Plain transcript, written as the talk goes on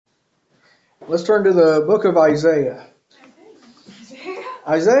Let's turn to the book of Isaiah.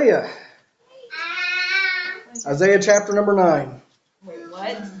 Isaiah chapter number 9. Wait,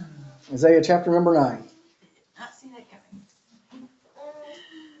 what? Isaiah chapter number 9. Not see that coming.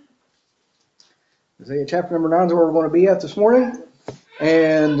 Isaiah chapter number 9 is where we're going to be at this morning.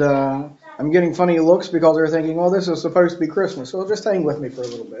 And I'm getting funny looks because they're thinking, well, this is supposed to be Christmas. So just hang with me for a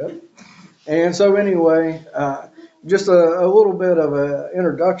little bit. And so anyway, just a little bit of an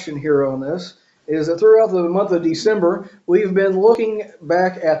introduction here on this is that throughout the month of December, we've been looking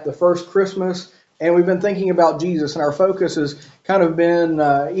back at the first Christmas, and we've been thinking about Jesus. And our focus has kind of been,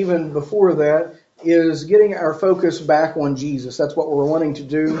 even before that, is getting our focus back on Jesus. That's what we're wanting to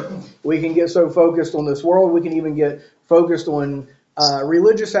do. We can get so focused on this world. We can even get focused on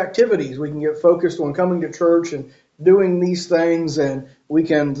religious activities. We can get focused on coming to church and doing these things, and we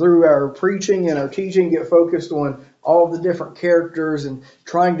can, through our preaching and our teaching, get focused on all of the different characters and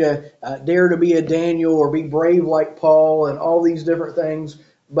trying to dare to be a Daniel or be brave like Paul and all these different things.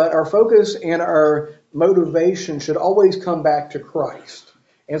 But our focus and our motivation should always come back to Christ.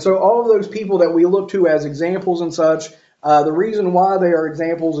 And so all of those people that we look to as examples and such, the reason why they are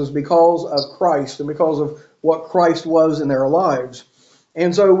examples is because of Christ and because of what Christ was in their lives.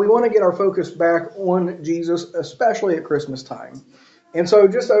 And so we want to get our focus back on Jesus, especially at Christmas time. And so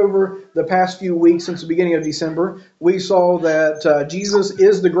just over the past few weeks since the beginning of December, we saw that Jesus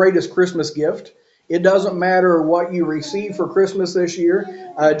is the greatest Christmas gift. It doesn't matter what you receive for Christmas this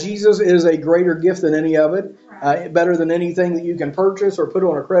year. Jesus is a greater gift than any of it, better than anything that you can purchase or put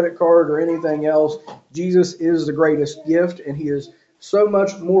on a credit card or anything else. Jesus is the greatest gift, and he is so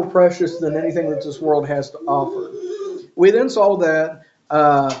much more precious than anything that this world has to offer. We then saw that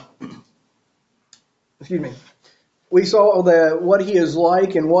we saw that what he is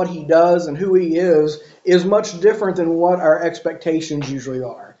like and what he does and who he is much different than what our expectations usually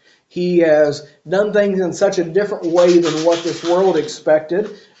are. He has done things in such a different way than what this world expected,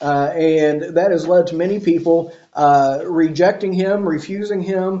 and that has led to many people rejecting him, refusing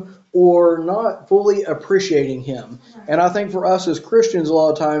him, or not fully appreciating him. And I think for us as Christians, a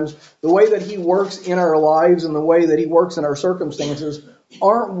lot of times, the way that he works in our lives and the way that he works in our circumstances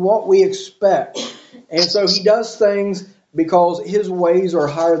aren't what we expect. And so he does things because his ways are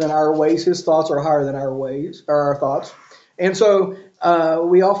higher than our ways. His thoughts are higher than our ways, or our thoughts. And so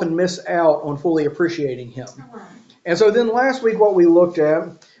we often miss out on fully appreciating him. And so then last week what we looked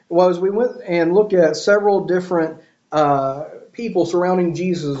at was we went and looked at several different people surrounding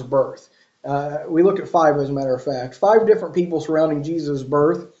Jesus' birth. We looked at 5, as a matter of fact. 5 different people surrounding Jesus'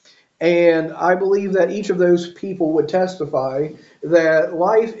 birth. And I believe that each of those people would testify that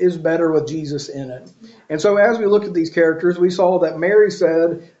life is better with Jesus in it. And so as we looked at these characters, we saw that Mary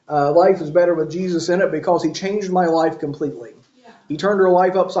said life is better with Jesus in it because he changed my life completely. He turned her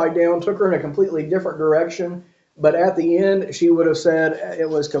life upside down, took her in a completely different direction. But at the end, she would have said it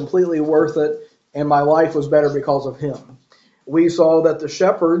was completely worth it and my life was better because of him. We saw that the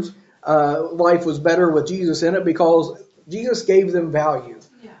shepherds' life was better with Jesus in it because Jesus gave them value.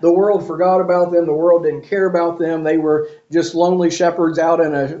 The world forgot about them. The world didn't care about them. They were just lonely shepherds out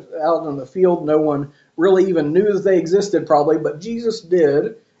in the field. No one really even knew that they existed probably, but Jesus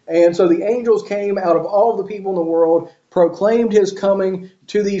did. And so the angels came out of all of the people in the world, proclaimed his coming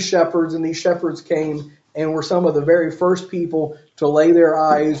to these shepherds, and these shepherds came and were some of the very first people to lay their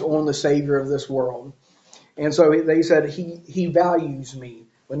eyes on the Savior of this world. And so they said, he values me.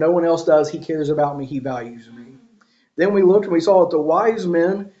 When no one else does, he cares about me, he values me. Then we looked and we saw that the wise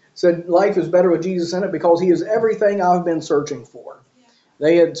men said life is better with Jesus in it because he is everything I've been searching for.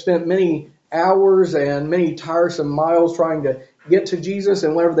 They had spent many hours and many tiresome miles trying to get to Jesus,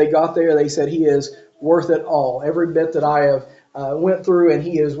 and whenever they got there, they said he is worth it all. Every bit that I have went through, and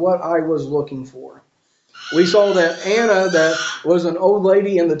he is what I was looking for. We saw that Anna, that was an old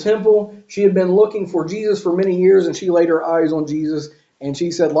lady in the temple, she had been looking for Jesus for many years, and she laid her eyes on Jesus, and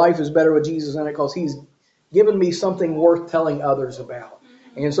she said life is better with Jesus in it because he's given me something worth telling others about.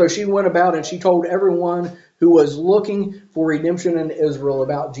 And so she went about and she told everyone who was looking for redemption in Israel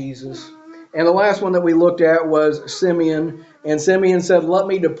about Jesus. And the last one that we looked at was Simeon. And Simeon said, let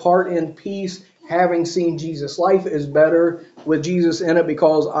me depart in peace having seen Jesus. Life is better with Jesus in it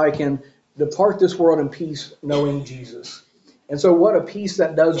because I can depart this world in peace knowing Jesus. And so what a peace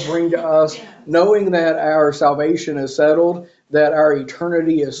that does bring to us, knowing that our salvation is settled, that our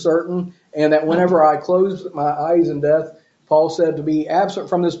eternity is certain, and that whenever I close my eyes in death, Paul said to be absent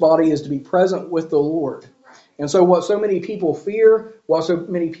from this body is to be present with the Lord. And so what so many people fear, what so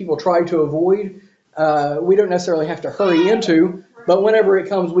many people try to avoid, we don't necessarily have to hurry into, but whenever it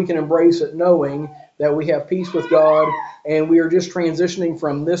comes, we can embrace it knowing that we have peace with God, and we are just transitioning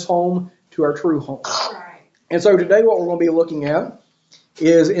from this home to our true home. Right. And so today what we're going to be looking at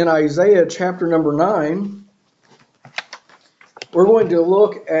is in Isaiah chapter number 9. We're going to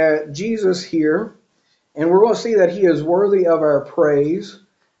look at Jesus here, and we're going to see that he is worthy of our praise.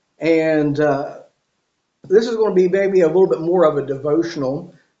 And this is going to be maybe a little bit more of a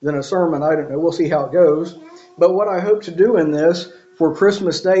devotional than a sermon. I don't know. We'll see how it goes. But what I hope to do in this for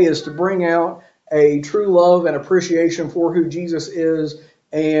Christmas Day is to bring out a true love and appreciation for who Jesus is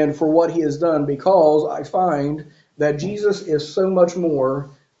and for what he has done, because I find that Jesus is so much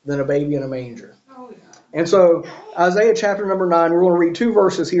more than a baby in a manger. And so, Isaiah chapter number 9, we're going to read 2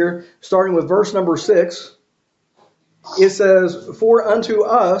 verses here, starting with verse number 6. It says, "For unto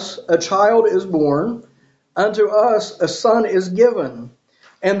us a child is born, unto us a son is given,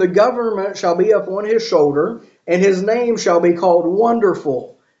 and the government shall be upon his shoulder, and his name shall be called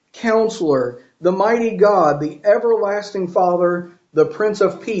Wonderful, Counselor, the Mighty God, the Everlasting Father, the Prince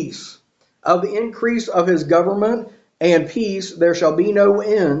of Peace. Of the increase of his government and peace there shall be no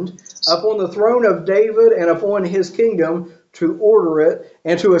end, upon the throne of David and upon his kingdom, to order it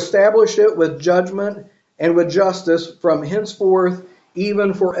and to establish it with judgment and with justice from henceforth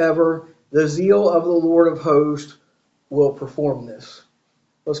even forever. The zeal of the Lord of hosts will perform this."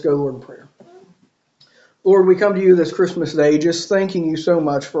 Let's go, Lord, in prayer. Lord, we come to you this Christmas day just thanking you so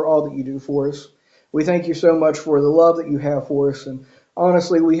much for all that you do for us. We thank you so much for the love that you have for us. And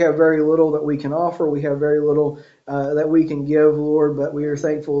honestly, we have very little that we can offer. We have very little that we can give, Lord, but we are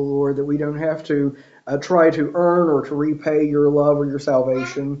thankful, Lord, that we don't have to try to earn or to repay your love or your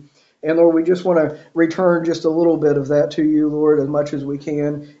salvation. And Lord, we just want to return just a little bit of that to you, Lord, as much as we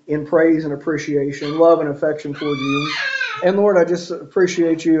can in praise and appreciation, love and affection toward you. And Lord, I just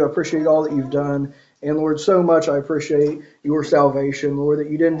appreciate you. I appreciate all that you've done. And Lord, so much I appreciate your salvation, Lord,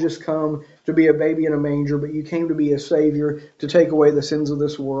 that you didn't just come to be a baby in a manger, but you came to be a Savior to take away the sins of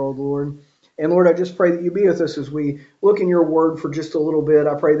this world, Lord. And Lord, I just pray that you be with us as we look in your word for just a little bit.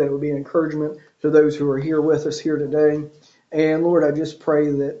 I pray that it would be an encouragement to those who are here with us here today. And Lord, I just pray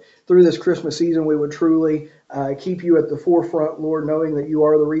that through this Christmas season we would truly keep you at the forefront, Lord, knowing that you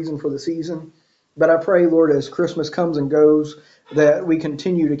are the reason for the season. But I pray, Lord, as Christmas comes and goes, that we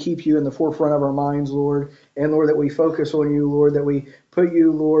continue to keep you in the forefront of our minds, Lord. And Lord, that we focus on you, Lord, that we put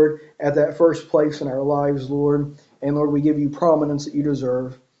you, Lord, at that first place in our lives, Lord. And Lord, we give you prominence that you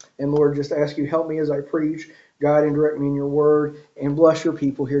deserve. And Lord, just ask you, help me as I preach, guide and direct me in your word, and bless your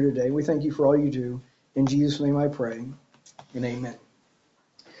people here today. We thank you for all you do. In Jesus' name I pray, and amen.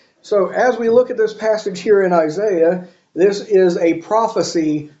 So as we look at this passage here in Isaiah, this is a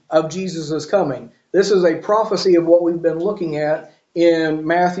prophecy of Jesus' coming. This is a prophecy of what we've been looking at in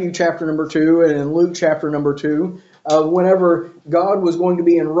Matthew chapter number 2 and in Luke chapter number 2, of whenever God was going to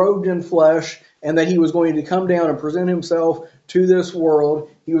be enrobed in flesh and that he was going to come down and present himself to this world.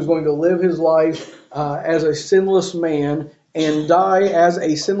 He was going to live his life as a sinless man and die as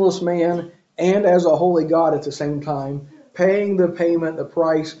a sinless man and as a holy God at the same time, paying the payment, the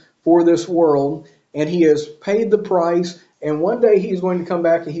price for this world. And he has paid the price, and one day he's going to come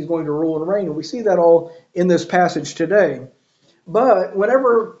back and he's going to rule and reign. And we see that all in this passage today. But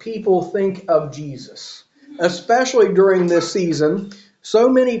whenever people think of Jesus, especially during this season, so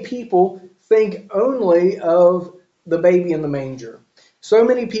many people think only of the baby in the manger. So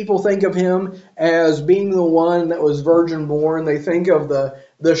many people think of him as being the one that was virgin born. They think of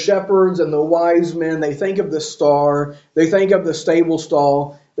the shepherds and the wise men. They think of the star. They think of the stable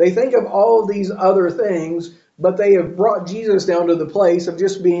stall. They think of all of these other things, but they have brought Jesus down to the place of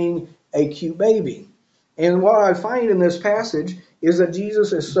just being a cute baby. And what I find in this passage is that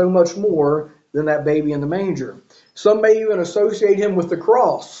Jesus is so much more than that baby in the manger. Some may even associate him with the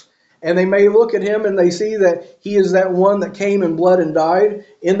cross. And they may look at him and they see that he is that one that came in blood and died.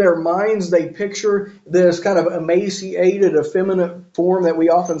 In their minds, they picture this kind of emaciated, effeminate form that we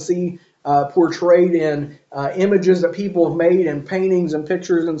often see portrayed in images that people have made in paintings and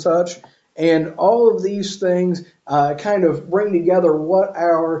pictures and such. And all of these things kind of bring together what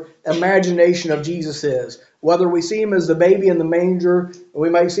our imagination of Jesus is. Whether we see him as the baby in the manger, we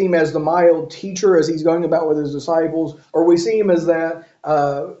might see him as the mild teacher as he's going about with his disciples, or we see him as that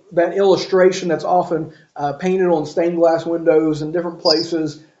illustration that's often painted on stained glass windows in different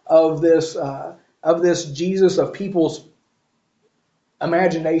places of this Jesus of people's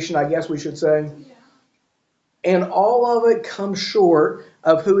imagination, I guess we should say. Yeah. And all of it comes short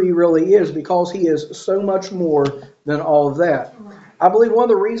of who he really is, because he is so much more than all of that. Right. I believe one of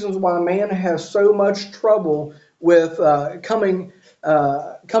the reasons why man has so much trouble with coming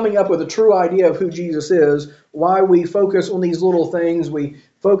coming up with a true idea of who Jesus is, why we focus on these little things. We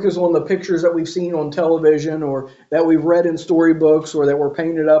focus on the pictures that we've seen on television or that we've read in storybooks or that were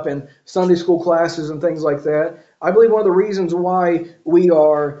painted up in Sunday school classes and things like that. I believe one of the reasons why we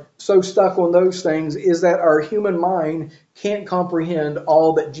are so stuck on those things is that our human mind can't comprehend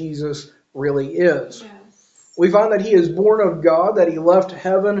all that Jesus really is. Yes. We find that he is born of God, that he left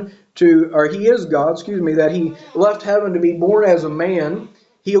heaven or he is God, that he left heaven to be born as a man.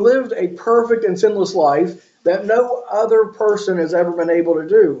 He lived a perfect and sinless life that no other person has ever been able to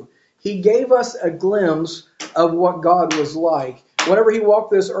do. He gave us a glimpse of what God was like. Whenever he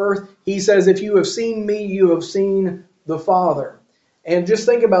walked this earth, he says, if you have seen me, you have seen the Father. And just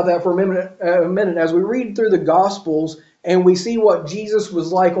think about that for a minute. As we read through the Gospels and we see what Jesus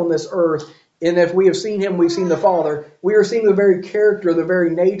was like on this earth, and if we have seen him, we've seen the Father, we are seeing the very character, the very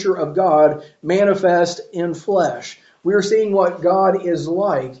nature of God manifest in flesh. We are seeing what God is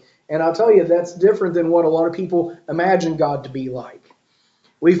like. And I'll tell you, that's different than what a lot of people imagine God to be like.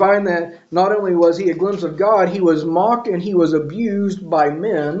 We find that not only was he a glimpse of God, he was mocked and he was abused by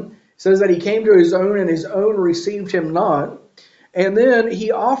men. It says that he came to his own and his own received him not. And then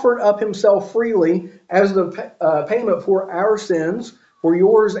he offered up himself freely as the payment for our sins, for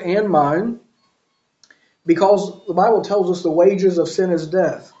yours and mine, because the Bible tells us the wages of sin is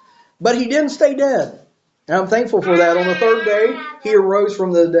death. But he didn't stay dead. And I'm thankful for that. On the third day, he arose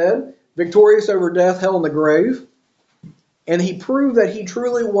from the dead, victorious over death, hell, and the grave. And he proved that he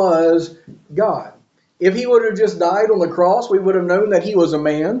truly was God. If he would have just died on the cross, we would have known that he was a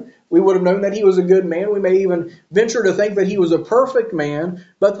man. We would have known that he was a good man. We may even venture to think that he was a perfect man.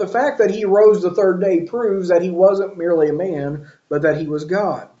 But the fact that he rose the third day proves that he wasn't merely a man, but that he was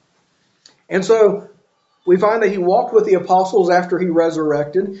God. And so we find that he walked with the apostles after he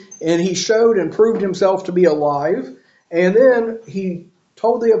resurrected, and he showed and proved himself to be alive. And then he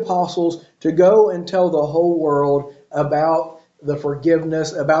told the apostles to go and tell the whole world about the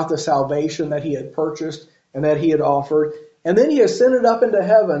forgiveness, about the salvation that he had purchased and that he had offered. And then he ascended up into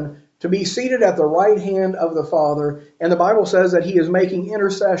heaven to be seated at the right hand of the Father. And the Bible says that he is making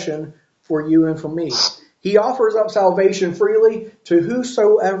intercession for you and for me. He offers up salvation freely to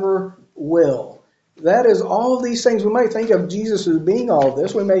whosoever will. That is all of these things. We may think of Jesus as being all of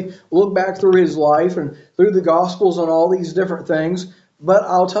this. We may look back through his life and through the Gospels and all these different things. But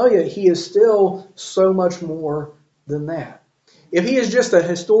I'll tell you, he is still so much more than that. If he is just a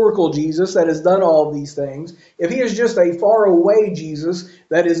historical Jesus that has done all of these things, if he is just a faraway Jesus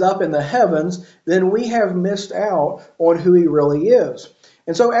that is up in the heavens, then we have missed out on who he really is.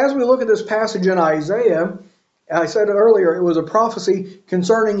 And so as we look at this passage in Isaiah, I said earlier it was a prophecy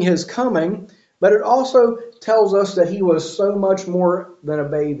concerning his coming, but it also tells us that he was so much more than a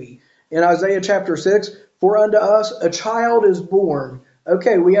baby. In Isaiah chapter 6, for unto us a child is born.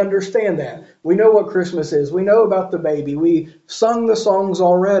 Okay, we understand that. We know what Christmas is. We know about the baby. We sung the songs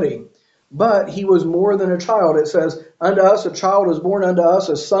already. But he was more than a child. It says, unto us a child is born, unto us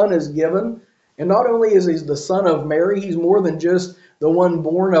a son is given. And not only is he the son of Mary, he's more than just the one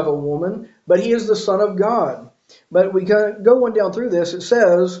born of a woman, but he is the Son of God. But we go on down through this. It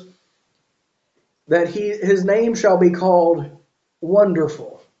says that his name shall be called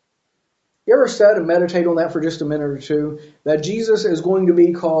Wonderful. You ever said and meditate on that for just a minute or two, that Jesus is going to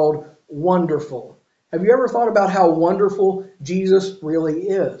be called Wonderful? Have you ever thought about how wonderful Jesus really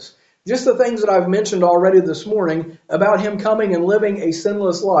is? Just the things that I've mentioned already this morning about him coming and living a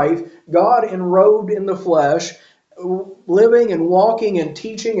sinless life, God enrobed in the flesh, living and walking and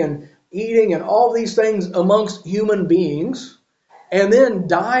teaching and eating and all these things amongst human beings, and then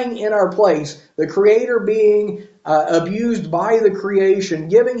dying in our place, the Creator being abused by the creation,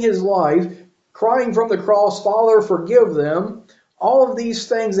 giving his life, crying from the cross, Father, forgive them, all of these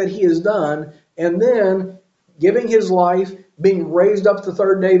things that he has done, and then giving his life, being raised up the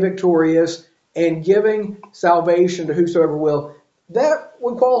third day victorious, and giving salvation to whosoever will. That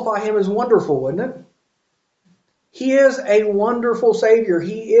would qualify him as wonderful, wouldn't it? He is a wonderful Savior.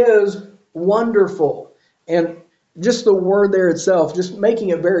 He is wonderful. And just the word there itself, just making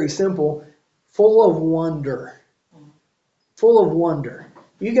it very simple, full of wonder. Full of wonder.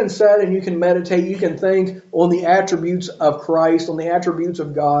 You can sit and you can meditate, you can think on the attributes of Christ, on the attributes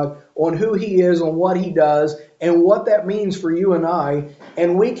of God, on who he is, on what he does, and what that means for you and I.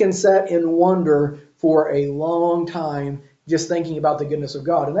 And we can sit in wonder for a long time just thinking about the goodness of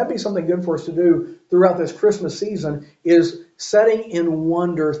God. And that'd be something good for us to do throughout this Christmas season, is setting in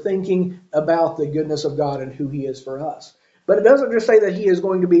wonder, thinking about the goodness of God and who he is for us. But it doesn't just say that he is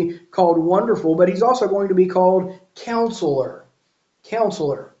going to be called Wonderful, but he's also going to be called Counselor.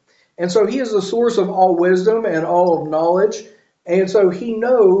 Counselor. And so he is the source of all wisdom and all of knowledge. And so he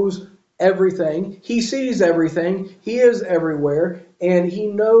knows everything. He sees everything. He is everywhere. And he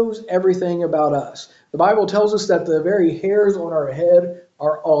knows everything about us. The Bible tells us that the very hairs on our head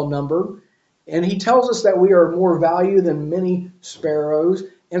are all numbered. And he tells us that we are more valued than many sparrows.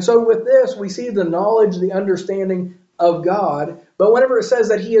 And so with this, we see the knowledge, the understanding of God. But whenever it says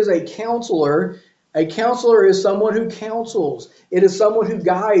that he is a counselor is someone who counsels. It is someone who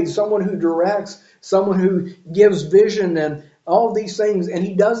guides, someone who directs, someone who gives vision and all of these things. And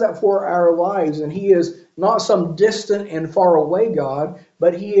he does that for our lives. And he is not some distant and far away God,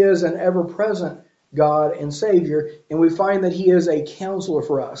 but he is an ever-present God and Savior. And we find that he is a counselor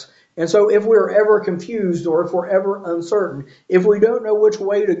for us. And so if we're ever confused or if we're ever uncertain, if we don't know which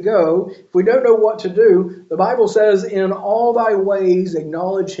way to go, if we don't know what to do, the Bible says, in all thy ways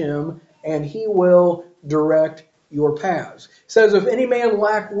acknowledge him, and he will direct your paths. It says, if any man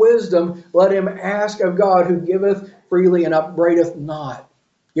lack wisdom, let him ask of God, who giveth freely and upbraideth not.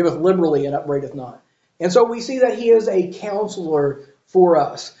 Giveth liberally and upbraideth not. And so we see that he is a counselor for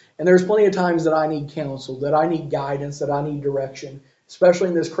us. And there's plenty of times that I need counsel, that I need guidance, that I need direction, especially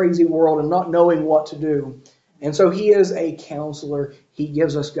in this crazy world and not knowing what to do. And so he is a counselor. He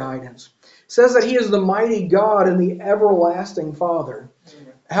gives us guidance. It says that he is the mighty God and the everlasting Father.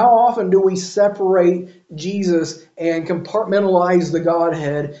 How often do we separate Jesus and compartmentalize the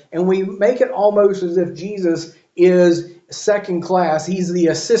Godhead, and we make it almost as if Jesus is second class. He's the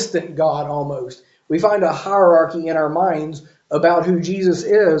assistant God almost. We find a hierarchy in our minds about who Jesus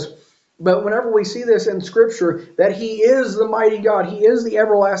is. But whenever we see this in Scripture, that he is the mighty God, he is the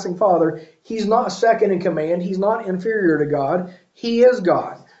everlasting Father, he's not second in command, he's not inferior to God, he is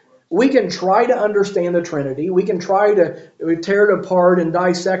God. We can try to understand the Trinity. We can try to tear it apart and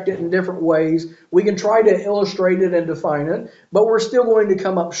dissect it in different ways. We can try to illustrate it and define it, but we're still going to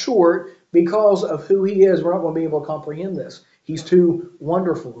come up short because of who he is. We're not going to be able to comprehend this. He's too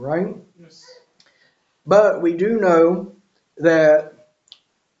wonderful, right? Yes. But we do know that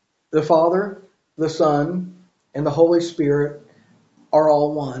the Father, the Son, and the Holy Spirit are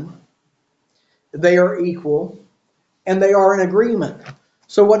all one. They are equal, and they are in agreement.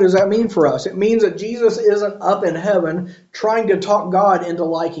 So what does that mean for us? It means that Jesus isn't up in heaven trying to talk God into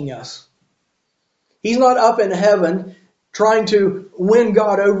liking us. He's not up in heaven trying to win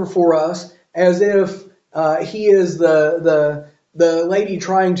God over for us as if he is the lady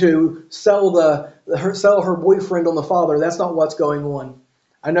trying to sell her boyfriend on the Father. That's not what's going on.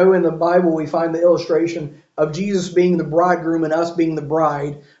 I know in the Bible we find the illustration of Jesus being the bridegroom and us being the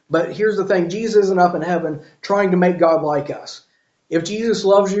bride. But here's the thing. Jesus isn't up in heaven trying to make God like us. If Jesus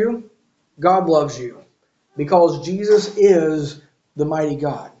loves you, God loves you. Because Jesus is the mighty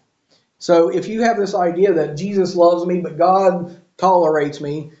God. So if you have this idea that Jesus loves me, but God tolerates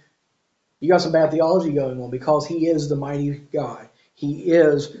me, you got some bad theology going on, because he is the mighty God. He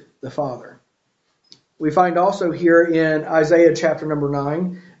is the Father. We find also here in Isaiah chapter number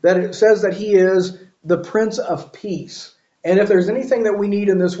 9 that it says that he is the Prince of Peace. And if there's anything that we need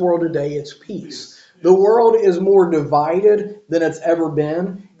in this world today, it's peace. The world is more divided than it's ever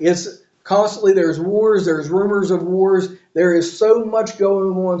been. It's constantly, there's wars, there's rumors of wars. There is so much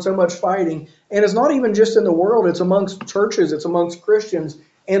going on, so much fighting. And it's not even just in the world, it's amongst churches, it's amongst Christians.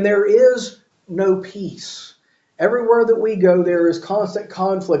 And there is no peace. Everywhere that we go, there is constant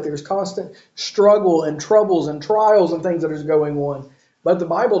conflict. There's constant struggle and troubles and trials and things that is going on. But the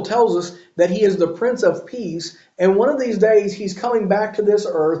Bible tells us that he is the Prince of Peace. And one of these days, he's coming back to this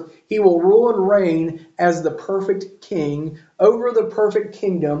earth. He will rule and reign as the perfect king over the perfect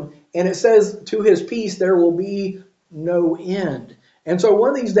kingdom. And it says, to his peace, there will be no end. And so one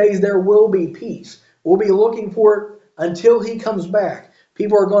of these days, there will be peace. We'll be looking for it until he comes back.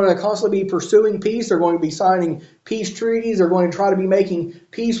 People are going to constantly be pursuing peace. They're going to be signing peace treaties. They're going to try to be making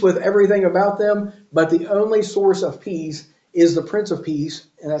peace with everything about them. But the only source of peace is the Prince of Peace,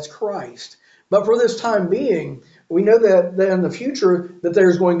 and that's Christ. But for this time being, we know that in the future that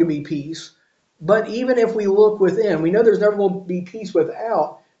there's going to be peace. But even if we look within, we know there's never going to be peace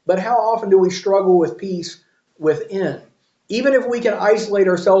without. But how often do we struggle with peace within? Even if we can isolate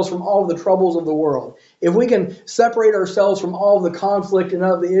ourselves from all of the troubles of the world, if we can separate ourselves from all of the conflict and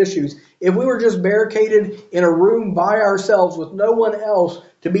of the issues, if we were just barricaded in a room by ourselves with no one else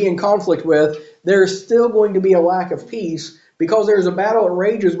to be in conflict with, there's still going to be a lack of peace, because there's a battle that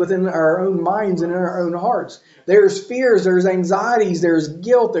rages within our own minds and in our own hearts. There's fears, there's anxieties, there's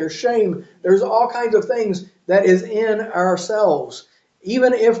guilt, there's shame, there's all kinds of things that is in ourselves.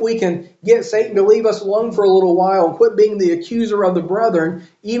 Even if we can get Satan to leave us alone for a little while and quit being the accuser of the brethren,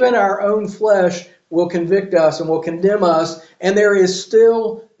 even our own flesh will convict us and will condemn us, and there is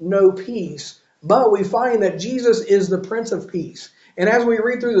still no peace But we find that Jesus is the Prince of Peace. And as we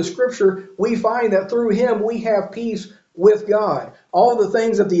read through the scripture, we find that through him we have peace with God. All the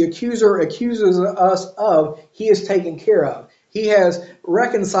things that the accuser accuses us of, he has taken care of. He has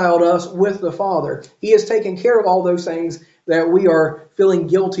reconciled us with the Father. He has taken care of all those things that we are feeling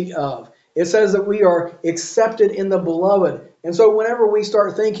guilty of. It says that we are accepted in the beloved. And so whenever we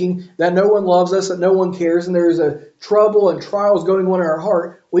start thinking that no one loves us, that no one cares, and there's a trouble and trials going on in our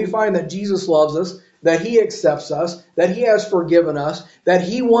heart, we find that Jesus loves us, that he accepts us, that he has forgiven us, that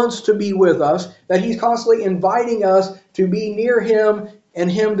he wants to be with us, that he's constantly inviting us to be near him and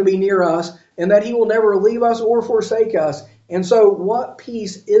him to be near us, and that he will never leave us or forsake us. And so what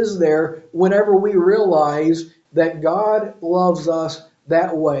peace is there whenever we realize that God loves us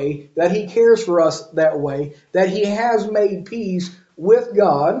that way, that he cares for us that way, that he has made peace with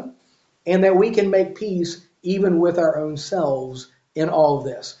God, and that we can make peace even with our own selves in all of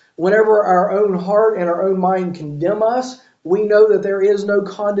this. Whenever our own heart and our own mind condemn us, we know that there is no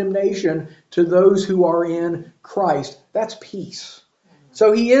condemnation to those who are in Christ. That's peace.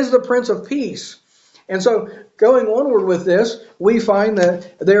 So he is the Prince of Peace. And so going onward with this, we find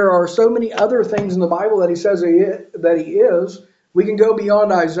that there are so many other things in the Bible that he says that he is. We can go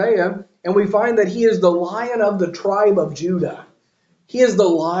beyond Isaiah, and we find that he is the Lion of the tribe of Judah. He is the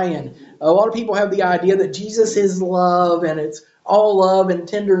Lion. A lot of people have the idea that Jesus is love, and it's all love and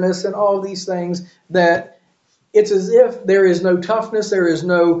tenderness and all of these things, that it's as if there is no toughness, there is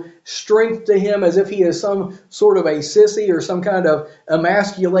no strength to him, as if he is some sort of a sissy or some kind of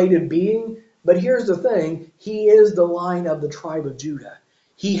emasculated being. But here's the thing, he is the Lion of the tribe of Judah.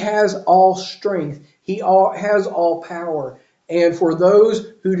 He has all strength. He has all power. And for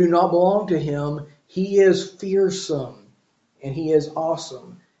those who do not belong to him, he is fearsome, and he is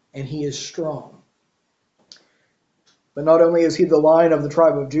awesome, and he is strong. But not only is he the Lion of the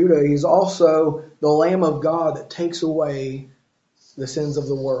tribe of Judah, he's also the Lamb of God that takes away the sins of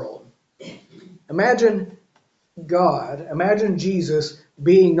the world. Imagine Jesus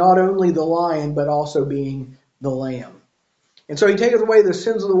being not only the Lion, but also being the Lamb. And so he taketh away the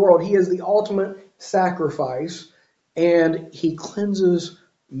sins of the world. He is the ultimate sacrifice, and he cleanses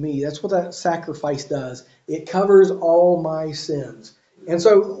me. That's what that sacrifice does. It covers all my sins. And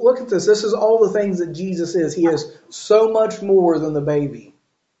so look at this. This is all the things that Jesus is. He is so much more than the baby.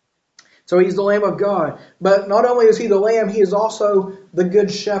 So he's the Lamb of God. But not only is he the Lamb, he is also the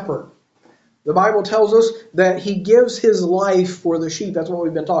Good Shepherd. The Bible tells us that he gives his life for the sheep. That's what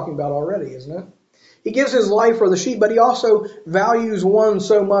we've been talking about already, isn't it? He gives his life for the sheep, but he also values one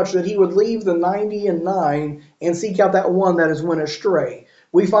so much that he would leave the 99 and seek out that one that has went astray.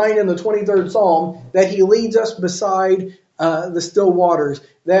 We find in the 23rd Psalm that he leads us beside the still waters,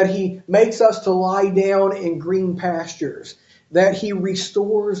 that he makes us to lie down in green pastures, that he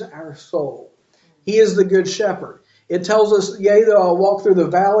restores our soul. He is the Good Shepherd. It tells us, yea, though I walk through the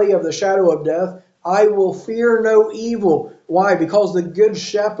valley of the shadow of death, I will fear no evil. Why? Because the Good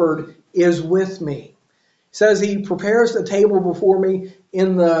Shepherd is with me. It says he prepares the table before me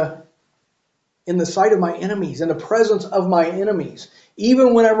in the sight of my enemies, in the presence of my enemies.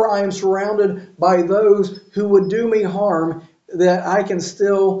 Even whenever I am surrounded by those who would do me harm, that I can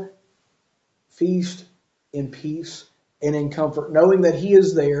still feast in peace and in comfort, knowing that he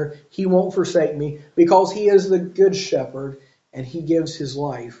is there, he won't forsake me, because he is the Good Shepherd, and he gives his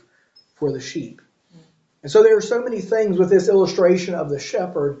life for the sheep. And so there are so many things with this illustration of the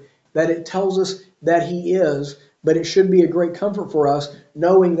shepherd that it tells us that he is, but it should be a great comfort for us,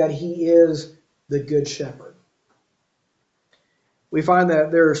 knowing that he is the Good Shepherd. We find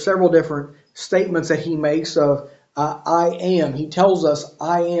that there are several different statements that he makes of I am. He tells us,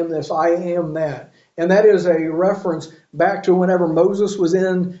 I am this, I am that. And that is a reference back to whenever Moses was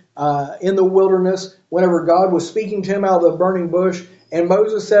in the wilderness, whenever God was speaking to him out of the burning bush, and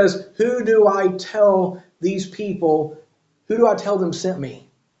Moses says, who do I tell these people, who do I tell them sent me?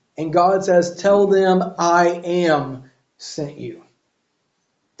 And God says, tell them I am sent you.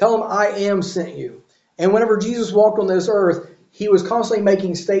 Tell them I am sent you. And whenever Jesus walked on this earth, he was constantly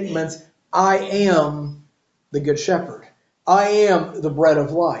making statements, I am the Good Shepherd. I am the bread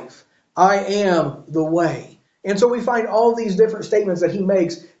of life. I am the way. And so we find all these different statements that he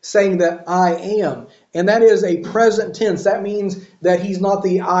makes saying that I am. And that is a present tense. That means that he's not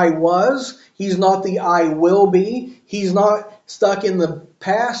the I was. He's not the I will be. He's not stuck in the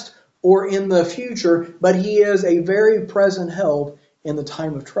past or in the future, but he is a very present help in the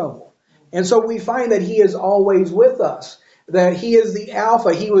time of trouble. And so we find that he is always with us, that he is the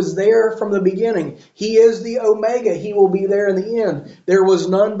Alpha. He was there from the beginning. He is the Omega. He will be there in the end. There was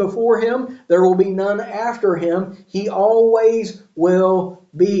none before him. There will be none after him. He always will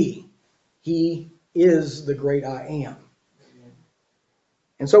be. He is the great I am.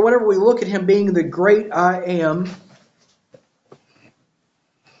 And so whenever we look at him being the great I am,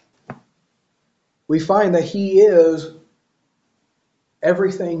 we find that he is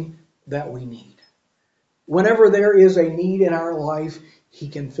everything that we need. Whenever there is a need in our life, he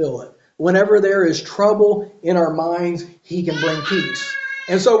can fill it. Whenever there is trouble in our minds, he can bring peace.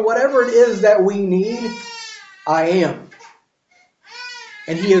 And so whatever it is that we need, I am.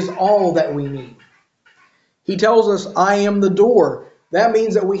 And he is all that we need. He tells us, I am the door. That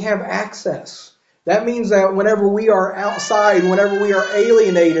means that we have access. That means that whenever we are outside, whenever we are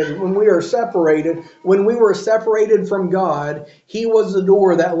alienated, when we are separated, when we were separated from God, he was the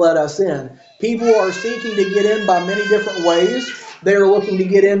door that let us in. People are seeking to get in by many different ways. They are looking to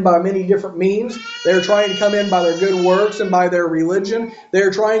get in by many different means. They're trying to come in by their good works and by their religion.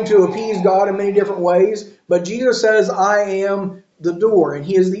 They're trying to appease God in many different ways. But Jesus says, I am the door, and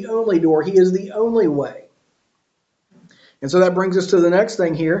he is the only door. He is the only way. And so that brings us to the next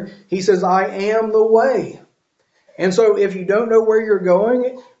thing here. He says, I am the way. And so if you don't know where you're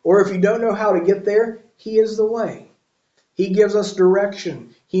going, or if you don't know how to get there, he is the way. He gives us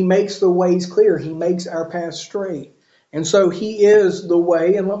direction. He makes the ways clear. He makes our path straight. And so he is the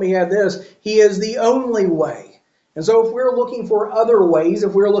way. And let me add this. He is the only way. And so if we're looking for other ways,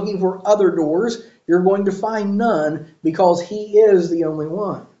 if we're looking for other doors, you're going to find none, because he is the only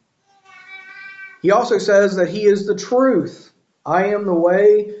one. He also says that he is the truth. I am the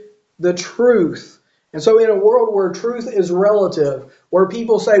way, the truth. And so in a world where truth is relative, where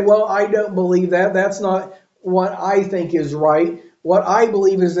people say, well, I don't believe that. That's not what I think is right. What I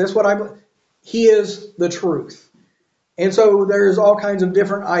believe is this. He is the truth. And so there's all kinds of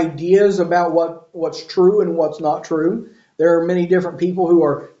different ideas about what's true and what's not true. There are many different people who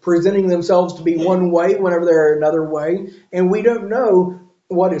are presenting themselves to be one way whenever they're another way. And we don't know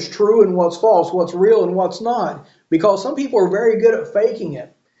what is true and what's false, what's real and what's not. Because some people are very good at faking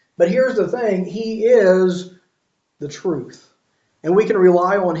it. But here's the thing, he is the truth. And we can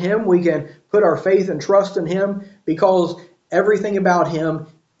rely on him, we can put our faith and trust in him, because everything about him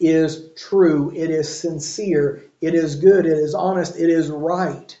is true, it is sincere, it is good, it is honest, it is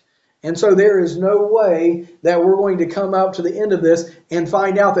right. And so there is no way that we're going to come up to the end of this and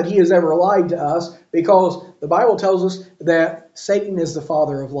find out that he has ever lied to us, because the Bible tells us that Satan is the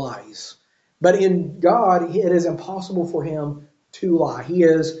father of lies. But in God, it is impossible for him to lie. He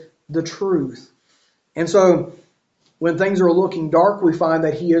is the truth. And so when things are looking dark, we find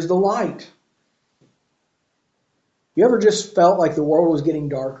that he is the light. You ever just felt like the world was getting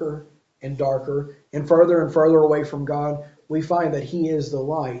darker and darker and further away from God? We find that he is the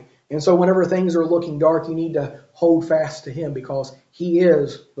light. And so whenever things are looking dark, you need to hold fast to him, because he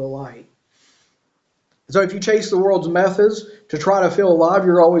is the light. So if you chase the world's methods to try to feel alive,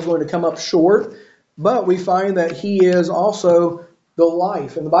 you're always going to come up short. But we find that he is also the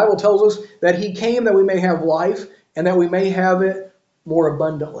life. And the Bible tells us that he came that we may have life and that we may have it more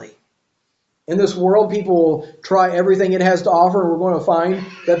abundantly. In this world, people will try everything it has to offer, and we're going to find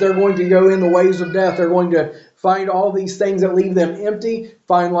that they're going to go in the ways of death. They're going to find all these things that leave them empty,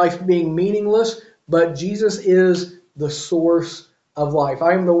 find life being meaningless. But Jesus is the source of life.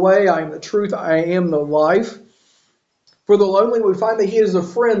 I am the way, I am the truth, I am the life. For the lonely, we find that he is a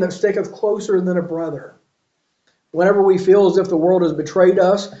friend that sticketh closer than a brother. Whenever we feel as if the world has betrayed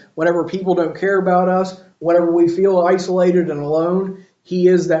us, whenever people don't care about us, whenever we feel isolated and alone, he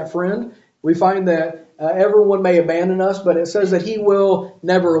is that friend. We find that everyone may abandon us, but it says that he will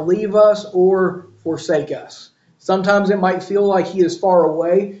never leave us or forsake us. Sometimes it might feel like he is far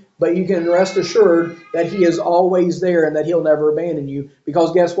away, but you can rest assured that he is always there and that he'll never abandon you,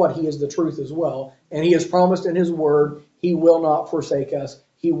 because guess what? He is the truth as well. And he has promised in his word, he will not forsake us.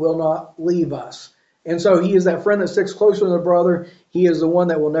 He will not leave us. And so he is that friend that sticks closer than a brother. He is the one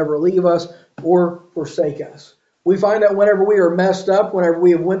that will never leave us or forsake us. We find that whenever we are messed up, whenever we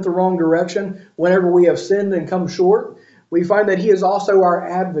have went the wrong direction, whenever we have sinned and come short, we find that he is also our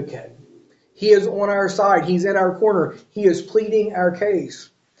advocate. He is on our side. He's in our corner. He is pleading our case.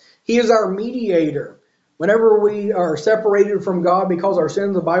 He is our mediator. Whenever we are separated from God because our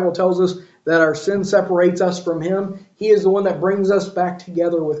sins, the Bible tells us that our sin separates us from him. He is the one that brings us back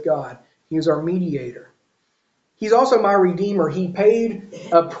together with God. He is our mediator. He's also my redeemer. He paid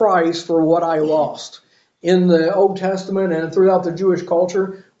a price for what I lost. In the Old Testament and throughout the Jewish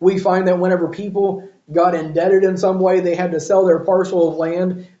culture, we find that whenever people got indebted in some way, they had to sell their parcel of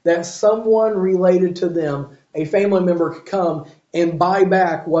land, that someone related to them, a family member, could come and buy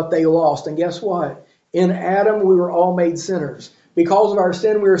back what they lost. And guess what? In Adam, we were all made sinners. Because of our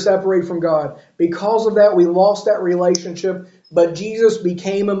sin, we were separated from God. Because of that, we lost that relationship. But Jesus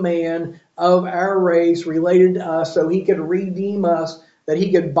became a man, of our race related to us so he could redeem us, that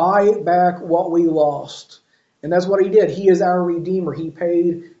he could buy back what we lost. And that's what he did. He is our Redeemer. He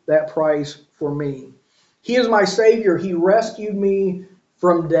paid that price for me. He is my Savior. He rescued me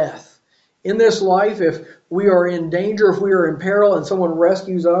from death. In this life, if we are in danger, if we are in peril and someone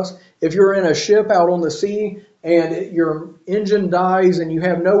rescues us, if you're in a ship out on the sea and your engine dies and you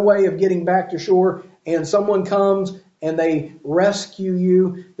have no way of getting back to shore and someone comes and they rescue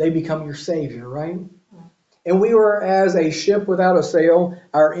you, they become your Savior, right? And we were as a ship without a sail.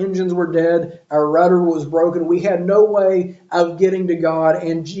 Our engines were dead. Our rudder was broken. We had no way of getting to God.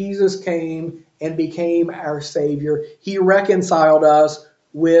 And Jesus came and became our Savior. He reconciled us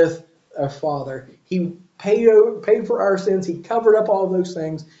with a Father. He paid for our sins. He covered up all those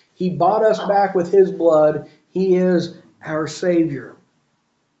things. He bought us back with His blood. He is our Savior.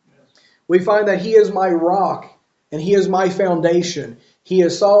 We find that He is my rock and He is my foundation. He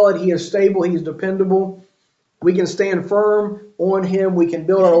is solid. He is stable. He is dependable. We can stand firm on Him. We can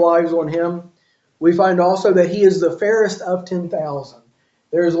build our lives on Him. We find also that He is the fairest of 10,000.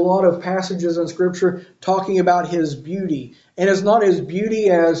 There's a lot of passages in Scripture talking about His beauty. And it's not His beauty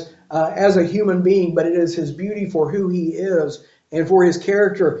as a human being, but it is His beauty for who He is and for His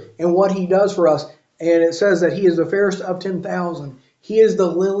character and what He does for us. And it says that He is the fairest of 10,000. He is the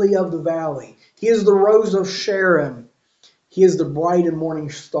lily of the valley. He is the rose of Sharon. He is the bright and morning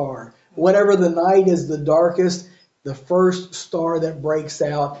star. Whenever the night is the darkest, the first star that breaks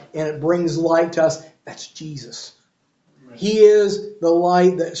out and it brings light to us, that's Jesus. He is the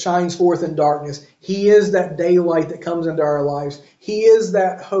light that shines forth in darkness. He is that daylight that comes into our lives. He is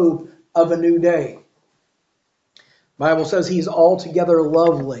that hope of a new day. The Bible says He's altogether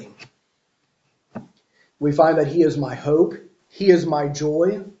lovely. We find that He is my hope. He is my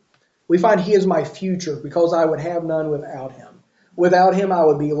joy. We find He is my future because I would have none without Him. Without Him, I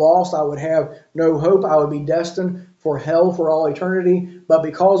would be lost. I would have no hope. I would be destined for hell for all eternity. But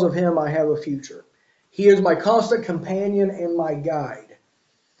because of Him, I have a future. He is my constant companion and my guide.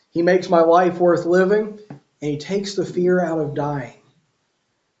 He makes my life worth living, and He takes the fear out of dying.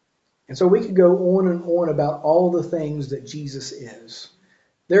 And so we could go on and on about all the things that Jesus is.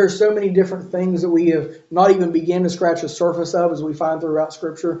 There are so many different things that we have not even begun to scratch the surface of as we find throughout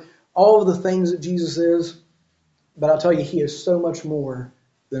Scripture. All of the things that Jesus is. But I'll tell you, He is so much more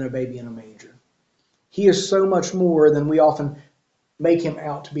than a baby in a manger. He is so much more than we often make Him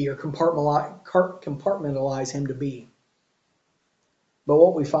out to be or compartmentalize Him to be. But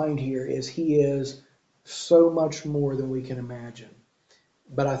what we find here is He is so much more than we can imagine.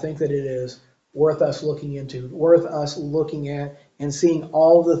 But I think that it is worth us looking into, worth us looking at and seeing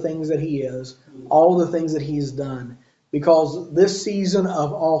all the things that He is, all the things that He's done. Because this season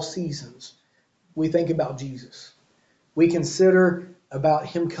of all seasons, we think about Jesus. We consider about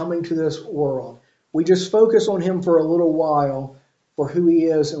Him coming to this world. We just focus on Him for a little while for who He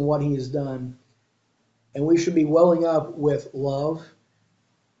is and what He has done. And we should be welling up with love,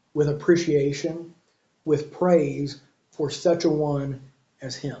 with appreciation, with praise for such a one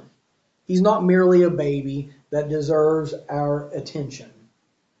as Him. He's not merely a baby that deserves our attention,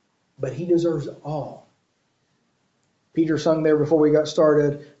 but He deserves it all. Peter sung there before we got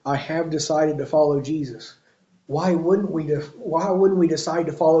started, I have decided to follow Jesus. Why wouldn't we decide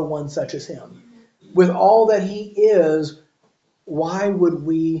to follow one such as Him? With all that He is, why would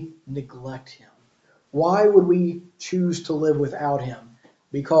we neglect Him? Why would we choose to live without Him?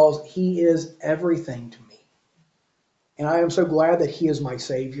 Because He is everything to me. And I am so glad that He is my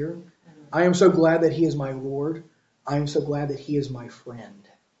Savior. I am so glad that He is my Lord. I am so glad that He is my friend.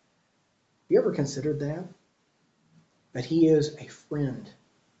 You ever considered that? That He is a friend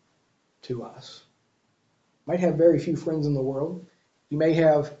to us. You might have very few friends in the world. You may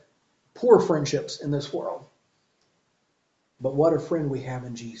have poor friendships in this world. But what a friend we have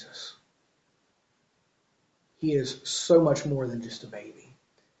in Jesus. He is so much more than just a baby.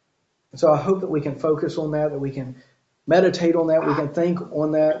 And so I hope that we can focus on that we can meditate on that, we can think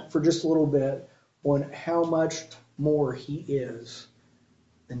on that for just a little bit, on how much more He is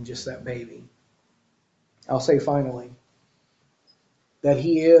than just that baby. I'll say finally that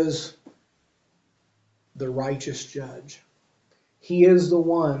He is the righteous judge. He is the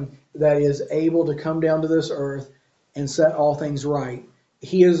one that is able to come down to this earth and set all things right.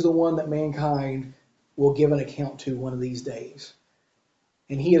 He is the one that mankind will give an account to one of these days.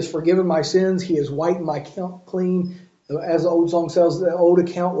 And He has forgiven my sins. He has wiped my account clean. As the old song says, the old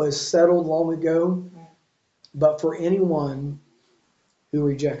account was settled long ago. But for anyone who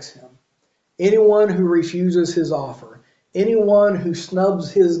rejects Him, anyone who refuses His offer, anyone who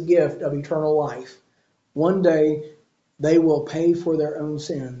snubs His gift of eternal life, one day they will pay for their own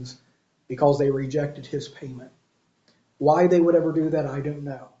sins because they rejected his payment. Why they would ever do that, I don't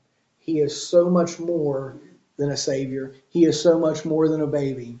know. He is so much more than a Savior. He is so much more than a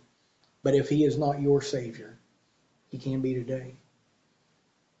baby. But if he is not your Savior, he can be today.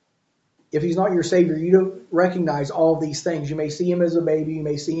 If he's not your Savior, you don't recognize all these things. You may see him as a baby. You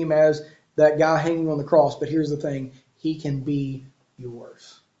may see him as that guy hanging on the cross. But here's the thing. He can be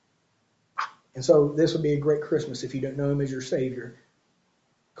yours. And so this would be a great Christmas if you don't know him as your Savior.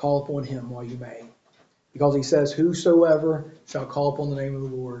 Call upon him while you may. Because he says, whosoever shall call upon the name of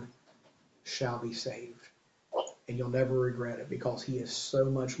the Lord shall be saved. And you'll never regret it because he is so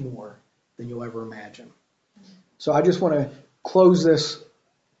much more than you'll ever imagine. So I just want to close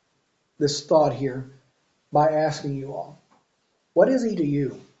this thought here by asking you all, what is he to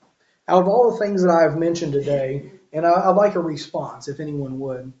you? Out of all the things that I have mentioned today, and I'd like a response if anyone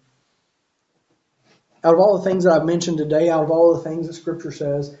would. Out of all the things that I've mentioned today, out of all the things that Scripture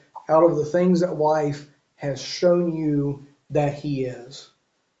says, out of the things that life has shown you that he is,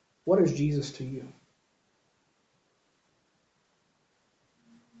 what is Jesus to you?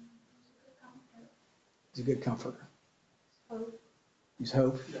 He's a good comforter. Hope. He's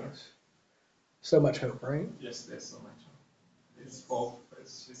hope. Yes. So much hope, right? Yes, there's so much hope. It's hope,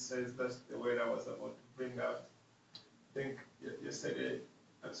 as she says, that's the word I was about to bring out. I think yesterday,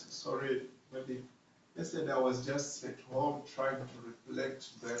 maybe yesterday I was just at home trying to reflect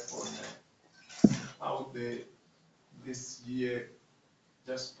back on how this year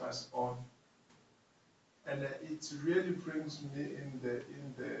just passed on. And it really brings me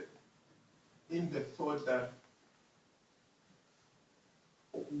in the thought that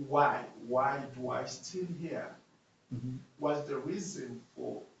why do I still here? Mm-hmm. What's the reason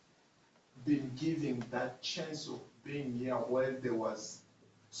for being given that chance of being here when there was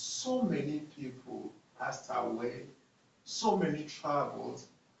so many people passed away, so many troubles,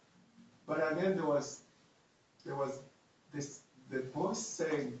 but again there was the voice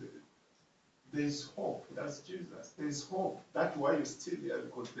saying there's hope. That's Jesus. There's hope. That's why you're still here,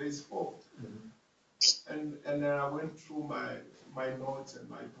 because there's hope. Mm-hmm. And I went through my notes and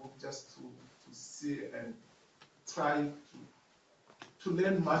my book just to see and try to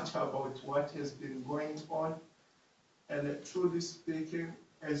learn much about what has been going on. And truly speaking,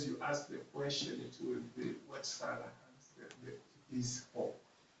 as you ask the question, it will be what Sarah has, is hope.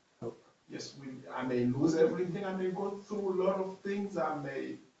 Hope. Yes, I may lose everything, I may go through a lot of things, I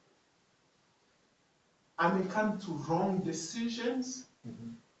may come to wrong decisions,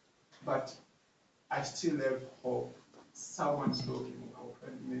 mm-hmm. but I still have hope. Someone's looking out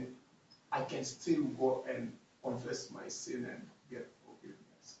at me. I can still go and confess my sin and get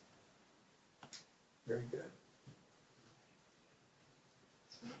forgiveness. Very good.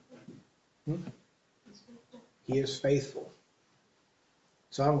 Hmm? He is faithful.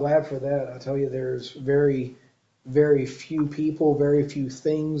 So I'm glad for that. I tell you, there's very, very few people, very few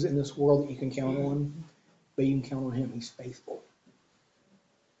things in this world that you can count on, but you can count on him. He's faithful.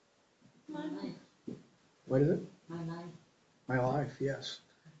 My life. What is it? My life. My life, yes.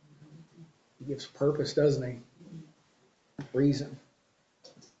 He gives purpose, doesn't he? Reason.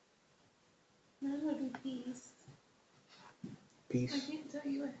 That would be peace. Peace. I can't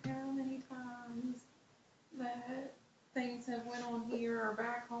tell you how many times that things have went on here or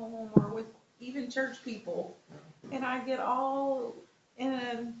back home or with even church people, and I get all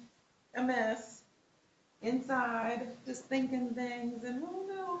in a mess inside, just thinking things, and oh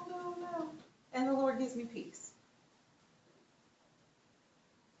no, and the Lord gives me peace.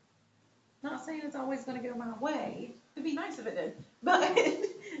 Not saying it's always going to go my way. It'd be nice if it did, but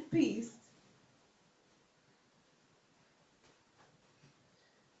peace.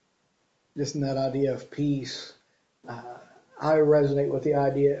 Just in that idea of peace, I resonate with the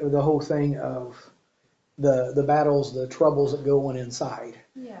idea, the whole thing of the battles, the troubles that go on inside.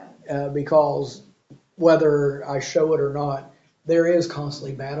 Yeah. Because whether I show it or not, there is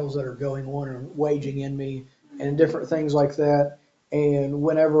constantly battles that are going on and waging in me and different things like that. And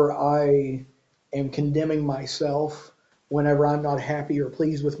whenever I am condemning myself, whenever I'm not happy or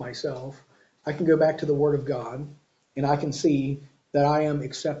pleased with myself, I can go back to the Word of God and I can see that I am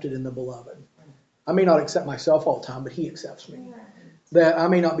accepted in the Beloved. I may not accept myself all the time, but He accepts me. Right. That I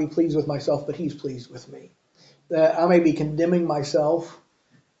may not be pleased with myself, but He's pleased with me. That I may be condemning myself,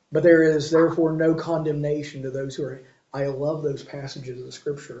 but there is therefore no condemnation to those who are. I love those passages of the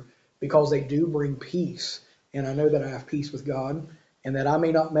Scripture because they do bring peace. And I know that I have peace with God and that I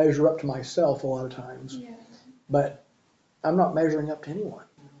may not measure up to myself a lot of times, Yeah. but I'm not measuring up to anyone.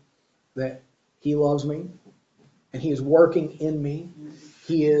 That He loves me and He is working in me.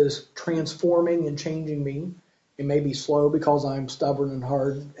 He is transforming and changing me. It may be slow because I'm stubborn and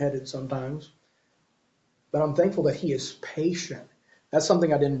hard-headed sometimes. But I'm thankful that he is patient. That's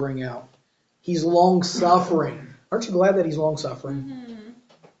something I didn't bring out. He's long-suffering. Aren't you glad that he's long-suffering? Mm-hmm.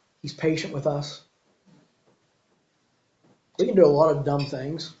 He's patient with us. We can do a lot of dumb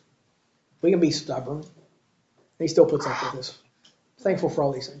things. We can be stubborn. And he still puts up with us. Thankful for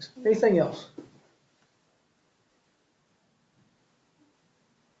all these things. Anything else?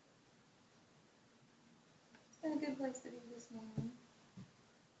 It's been a good place to be this morning.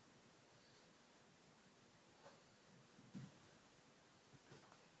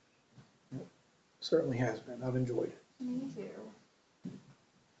 Certainly has been. I've enjoyed it. Me too.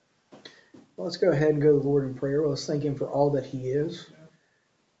 Well, let's go ahead and go to the Lord in prayer. Let's thank him for all that he is.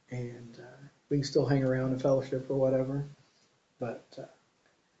 And we can still hang around and fellowship or whatever. But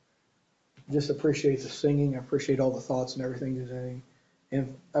just appreciate the singing. I appreciate all the thoughts and everything today.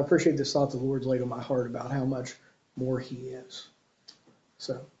 And I appreciate this thought the Lord's laid on my heart about how much more he is.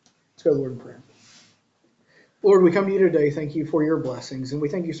 So let's go to the Lord in prayer. Lord, we come to you today. Thank you for your blessings. And we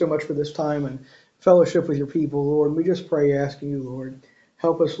thank you so much for this time and fellowship with your people, Lord. And we just pray, asking you, Lord,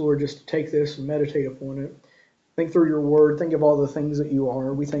 help us, Lord, just to take this and meditate upon it. Think through your word. Think of all the things that you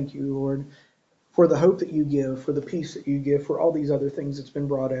are. We thank you, Lord, for the hope that you give, for the peace that you give, for all these other things that's been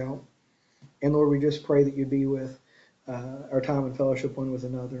brought out. And Lord, we just pray that you be with our time and fellowship one with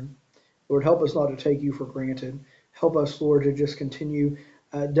another. Lord, help us not to take you for granted. Help us, Lord, to just continue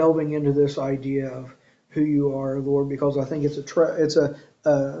delving into this idea of who you are, Lord, because I think it's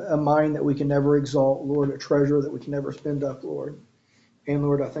a mind that we can never exalt, Lord, a treasure that we can never spend up, Lord. And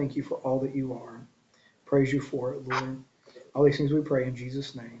Lord, I thank you for all that you are. Praise you for it, Lord. All these things we pray in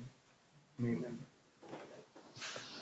Jesus' name. Amen.